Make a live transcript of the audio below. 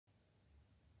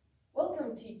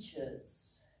Welcome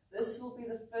teachers. This will be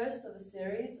the first of a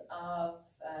series of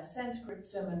Sanskrit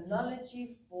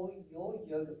terminology for your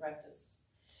yoga practice.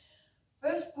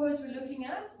 First pose we're looking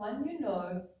at, one you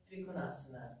know,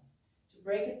 Trikonasana. To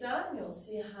break it down, you'll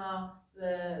see how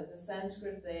the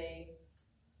Sanskrit, they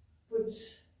put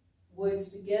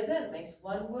words together, it makes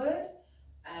one word,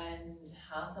 and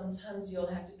how sometimes you'll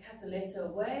have to cut a letter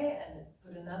away and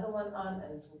put another one on,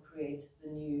 and it will create the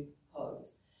new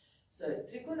pose. So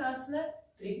Trikonasana,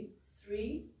 three,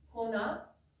 corner,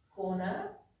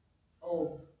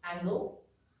 or angle,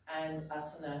 and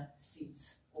asana, seat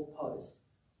or pose.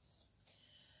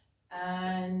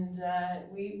 And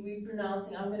we're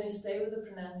pronouncing, I'm going to stay with the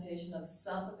pronunciation of the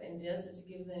south of India. So to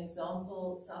give an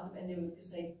example, south of India we could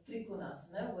say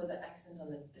Trikonasana with the accent on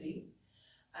the tri.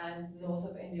 And north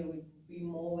of India would be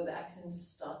more with the accent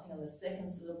starting on the second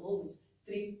syllable, which is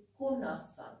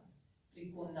Trikonasana.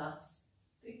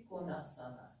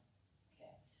 Trikonasana.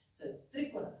 Okay, so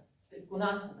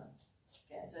Trikonasana.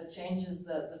 Okay, so it changes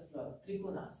the flow.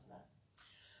 Trikonasana.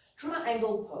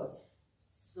 Triangle pose.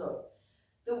 So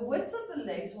the width of the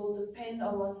legs will depend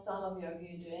on what style of yoga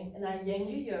you're doing. In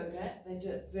Iyengar yoga, they do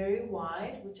it very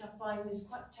wide, which I find is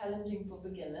quite challenging for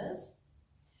beginners.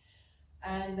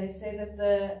 And they say that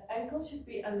the ankle should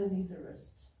be underneath the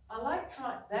wrist.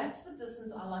 That's the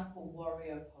distance I like for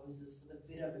warrior poses, for the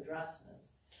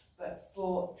Virabhadrasanas. But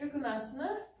for Trikonasana,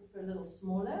 I prefer a little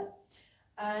smaller.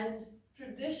 And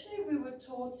traditionally we were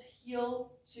taught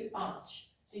heel to arch.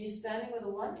 So you're standing with the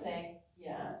one leg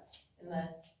here in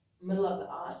the middle of the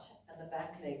arch and the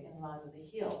back leg in line with the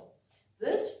heel.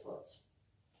 This foot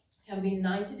can be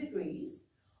 90 degrees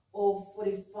or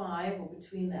 45 or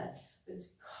between that. But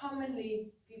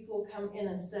commonly people come in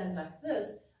and stand like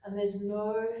this and there's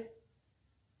no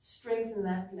strength in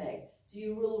that leg. So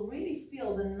you will really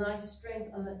feel the nice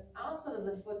strength on the outside of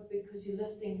the foot because you're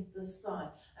lifting this thigh.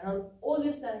 And on all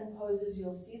your standing poses,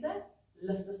 you'll see that.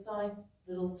 Lift the thigh,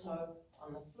 little toe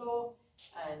on the floor,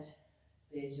 and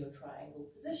there's your triangle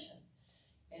position.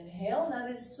 Inhale. Now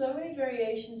there's so many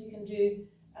variations you can do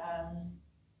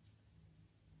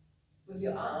with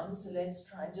your arms. So let's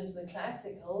try just the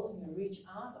classical. You reach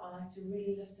out. I like to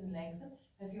really lift and lengthen.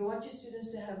 And if you want your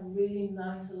students to have really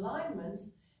nice alignment,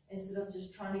 instead of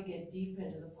just trying to get deep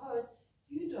into the pose,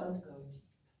 you don't go deep.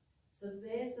 So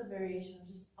there's a variation of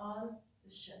just on the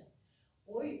shin.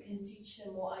 Or you can teach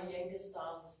them more Iyengar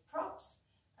style with props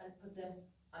and put them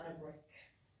on a brick.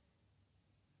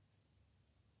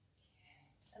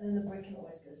 And then the brick can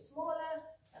always go smaller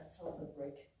until the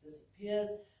brick disappears.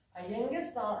 Iyengar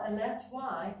style, and that's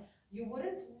why you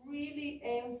wouldn't really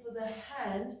aim for the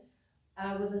hand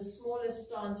with the smallest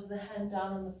stance of the hand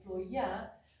down on the floor here,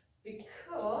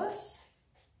 because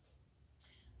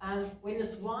when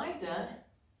it's wider,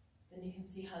 then you can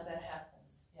see how that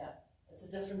happens. Yeah, it's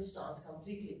a different stance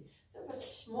completely. So if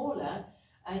it's smaller,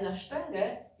 and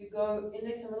Ashtanga, you go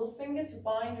index and middle finger to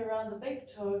bind around the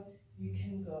big toe, you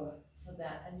can go for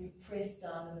that, and you press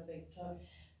down on the big toe.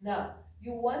 Now,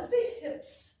 you want the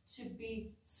hips to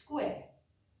be square.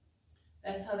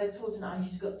 That's how they're taught now. You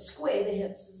just go square the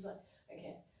hips. It's like,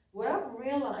 okay. What I've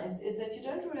realized is that you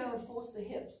don't really want to force the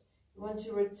hips. You want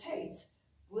to rotate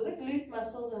with the glute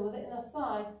muscles and with the inner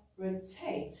thigh,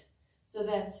 rotate so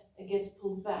that it gets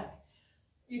pulled back.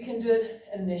 You can do it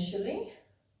initially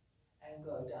and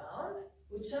go down,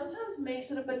 which sometimes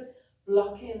makes it a bit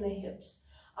blocky in the hips.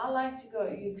 I like to go,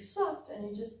 you soft and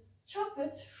you just chop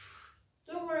it.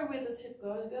 Don't worry where this hip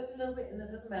goes. It goes a little bit and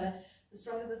it doesn't matter. The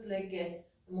stronger this leg gets,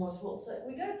 the more it will. So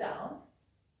we go down.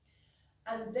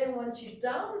 And then once you're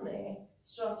down there,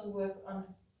 start to work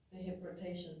on the hip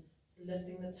rotation. So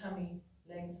lifting the tummy,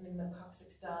 lengthening the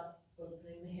coccyx down,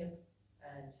 opening the hip,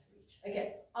 and reach.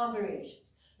 Okay, arm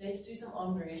variations. Let's do some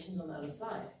arm variations on the other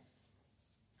side.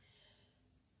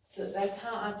 So that's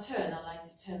how I turn. I like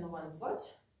to turn the one foot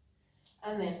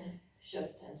and then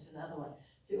shift into another one.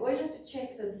 So you always have to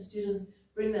check that the students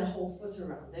bring their whole foot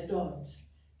around. They don't.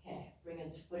 Okay, bring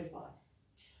it to 45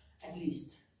 at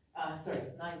least.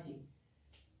 90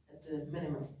 at the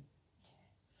minimum.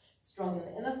 Strong in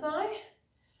the inner thigh.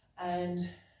 And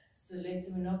so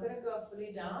we're not going to go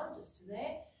fully down, just to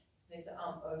there. Take the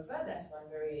arm over, that's one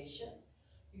variation.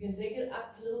 You can take it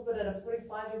up a little bit at a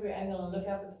 45-degree angle and look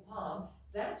up at the palm.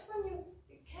 That's when you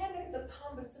can look at the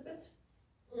palm, but it's a bit,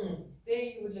 there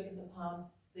you would look at the palm.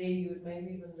 There you would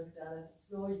maybe even look down at the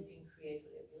floor. You can create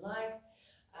whatever you like.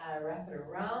 Wrap it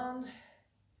around.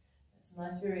 That's a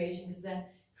nice variation because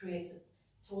that creates a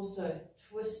torso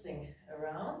twisting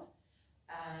around.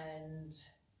 And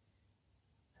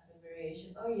another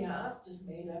variation. Oh yeah, I've just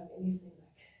made up anything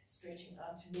like stretching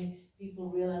out to me. People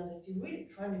realize that you're really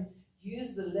trying to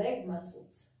use the leg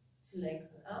muscles to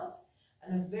lengthen out.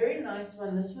 And a very nice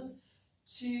one, this was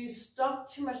to stop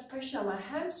too much pressure on my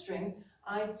hamstring.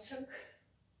 I took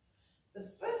the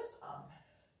first arm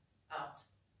out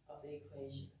of the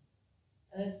equation.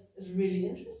 And it's really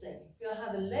interesting. Feel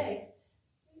how the legs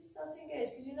really start to engage,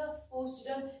 because you're not forced,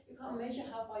 you can't measure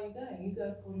how far you're going. You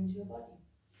go according to your body.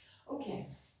 Okay.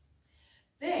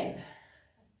 Then,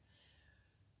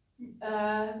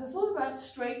 the thought about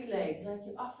straight legs, like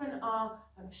you often are,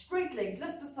 like straight legs,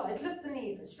 lift the thighs, lift the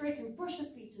knees, and straighten, push the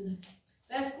feet, and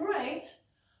that's great.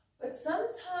 But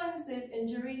sometimes there's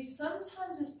injuries,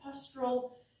 sometimes there's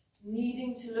postural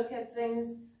needing to look at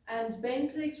things, and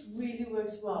bent legs really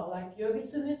works well. Like Yoga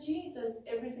Synergy does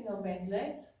everything on bent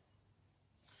legs.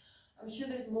 I'm sure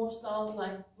there's more styles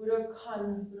like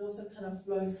Budokan would also kind of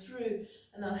flow through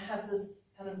and not have this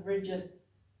kind of rigid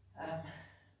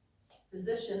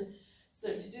position.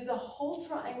 So to do the whole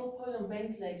triangle pose on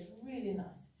bent legs, really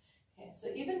nice. Okay, so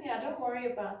even here, don't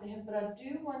worry about the hip, but I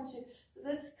do want to, so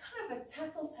that's kind of a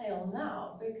tattletale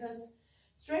now, because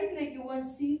straight leg, you won't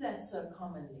see that so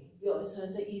commonly, so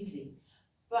easily.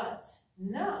 But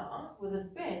now, with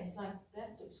it bent, it's like,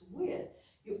 that looks weird.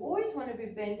 You always want to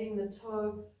be bending the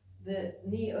toe, the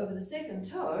knee over the second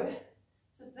toe,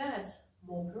 so that's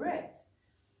more correct.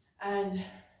 And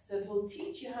so it will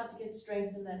teach you how to get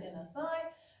strength in that inner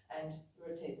thigh and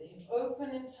rotate the hip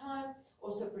open in time,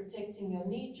 also protecting your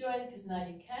knee joint, because now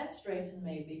you can straighten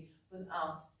maybe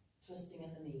without twisting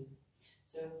in the knee.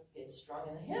 So get strong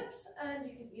in the hips, and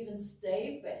you can even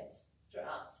stay bent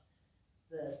throughout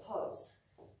the pose.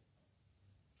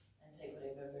 And take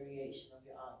whatever variation of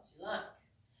your arms you like.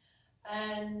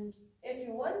 And if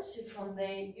you want to, from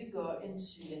there, you go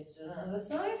into, let's do it on the other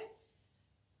side,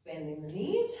 bending the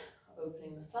knees,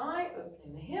 opening the thigh,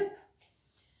 opening the hip,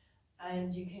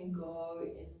 and you can go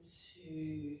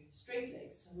into straight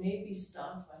legs. So maybe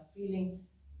start by feeling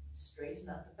straighten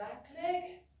out the back leg.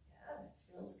 Yeah, that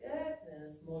feels good. Then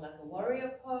it's more like a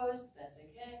warrior pose, that's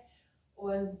okay.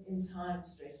 Or in time,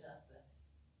 straighten out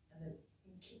and then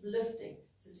keep lifting.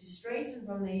 So to straighten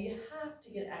from there, you have to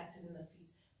get active in the feet,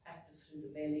 active through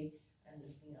the belly, and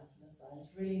lifting up in the thighs.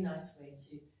 Really nice way to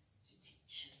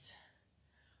teach it.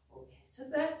 Okay, so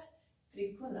that's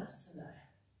Trikonasana.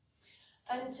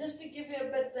 And just to give you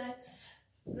a bit, that's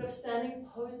a bit of standing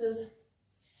poses.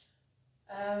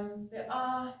 There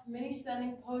are many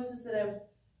standing poses that have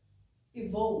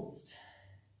evolved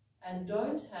and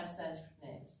don't have Sanskrit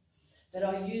names, that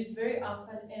are used very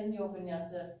often in your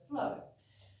vinyasa flow.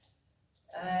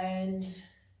 And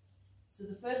so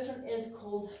the first one is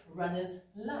called runner's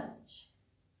lunge.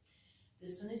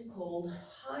 This one is called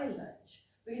high lunge,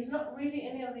 but it's not really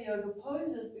any of the yoga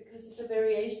poses, because it's a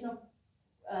variation of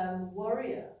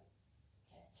warrior.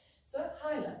 Okay. So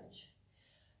high lunge.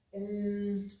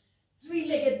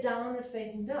 Three-legged downward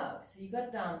facing dog. So you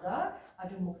got down dog,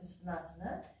 Adho Mukha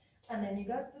Svanasana, and then you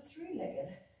got the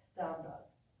three-legged down dog.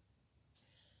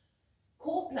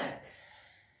 Core plank.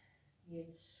 You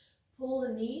pull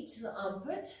the knee to the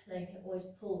armpit. Now you can always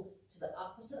pull to the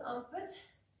opposite armpit.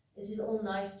 This is all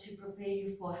nice to prepare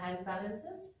you for hand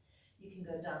balances. You can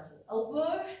go down to the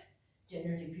elbow.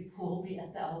 Generally people will be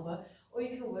at the elbow. Or you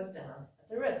can work down at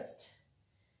the wrist.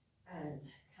 And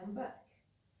come back.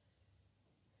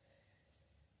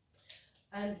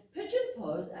 And pigeon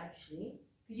pose, actually,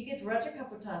 because you get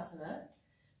Rajakapotasana.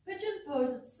 Pigeon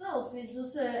pose itself is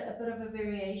also a bit of a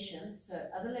variation. So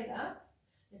other leg up.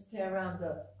 Let's play around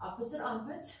the opposite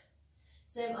armpit,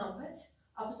 same armpit,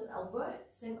 opposite elbow,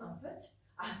 same armpit,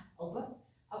 elbow,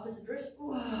 opposite wrist,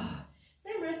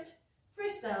 same wrist,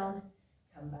 press down,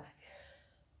 come back,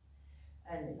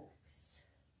 and relax.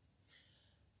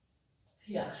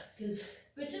 Yeah, because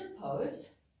pigeon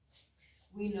pose,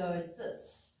 we know is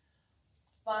this.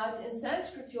 But in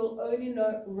Sanskrit, you'll only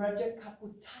know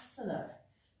Rajakapotasana.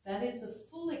 That is the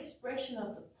full expression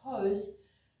of the pose.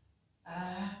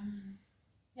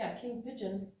 Yeah, king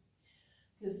pigeon,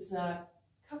 because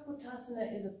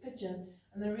Kapotasana is a pigeon,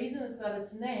 and the reason it's got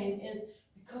its name is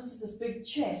because of this big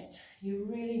chest. You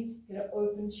really get an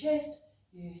open chest,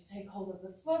 you take hold of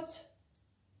the foot,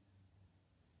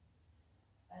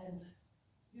 and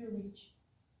you reach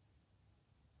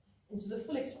into the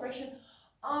full expression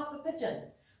of the pigeon.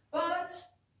 But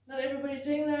not everybody's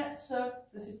doing that, so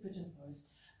this is pigeon pose.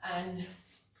 And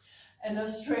an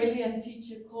Australian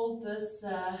teacher called this,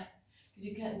 because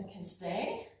you can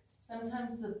stay.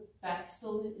 Sometimes the back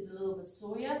still is a little bit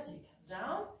sore, so you come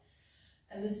down.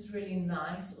 And this is really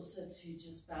nice also to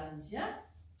just balance, yeah?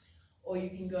 Or you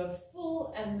can go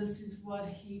full, and this is what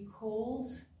he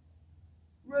calls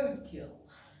roadkill.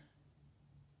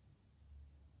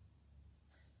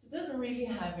 So it doesn't really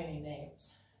have any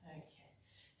names. Okay,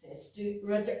 so let's do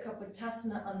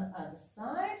Rajakapotasana on the other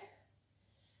side.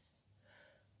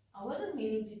 I wasn't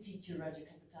meaning to teach you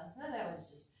Rajakapotasana, that was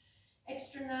just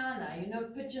extra now. Now you know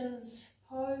pigeon's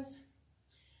pose.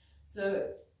 So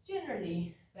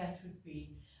generally that would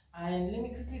be, and let me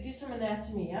quickly do some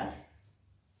anatomy, yeah?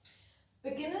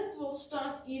 Beginners will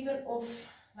start even off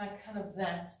like kind of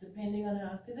that, depending on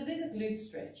how, because it is a glute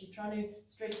stretch. You're trying to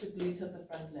stretch the glute of the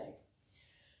front leg.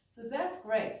 So that's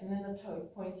great, and then the toe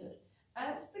pointed.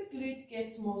 As the glute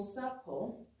gets more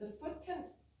supple, the foot can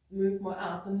move more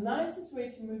out. The nicest way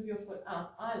to move your foot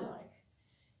out, I like,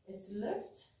 is to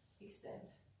lift, extend.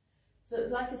 So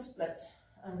it's like a split.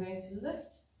 I'm going to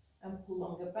lift and pull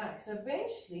longer back. So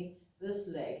eventually this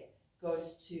leg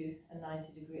goes to a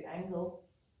 90-degree angle.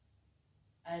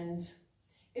 And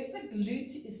if the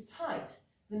glute is tight,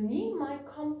 the knee might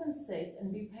compensate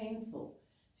and be painful.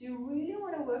 So you really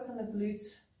want to work on the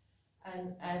glutes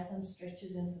and add some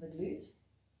stretches in for the glute.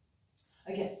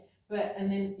 Okay,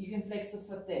 and then you can flex the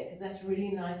foot there, because that's really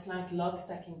nice, like log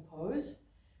stacking pose.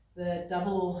 The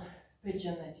double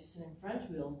pigeon that you sit in front,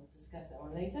 we'll discuss that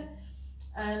one later.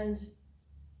 And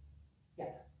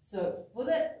yeah, so for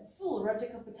that full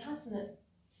Rajakapotasana,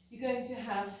 you're going to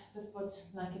have the foot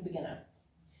like a beginner.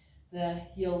 The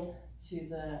heel to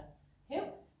the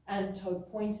hip and toe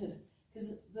pointed,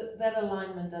 because that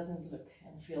alignment doesn't look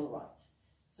and feel right.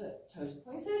 So toes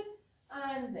pointed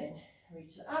and then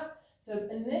reach it up. So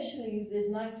initially there's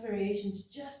nice variations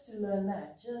just to learn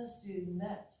that, just doing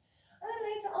that. And then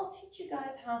later I'll teach you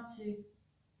guys how to,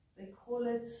 they call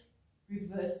it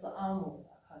reverse the arm, or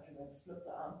I can't remember, flip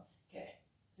the arm. Okay,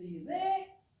 so you're there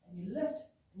and you lift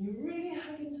and you really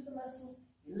hug into the muscles,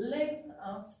 you lengthen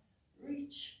out,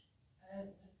 reach and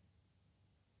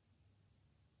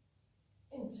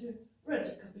into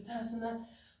Rajakapotasana.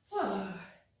 Wow.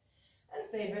 And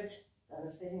favorite,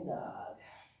 down facing dog.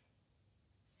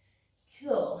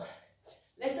 Cool.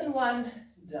 Lesson 1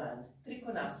 done.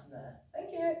 Trikonasana.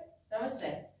 Thank you.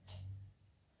 Namaste.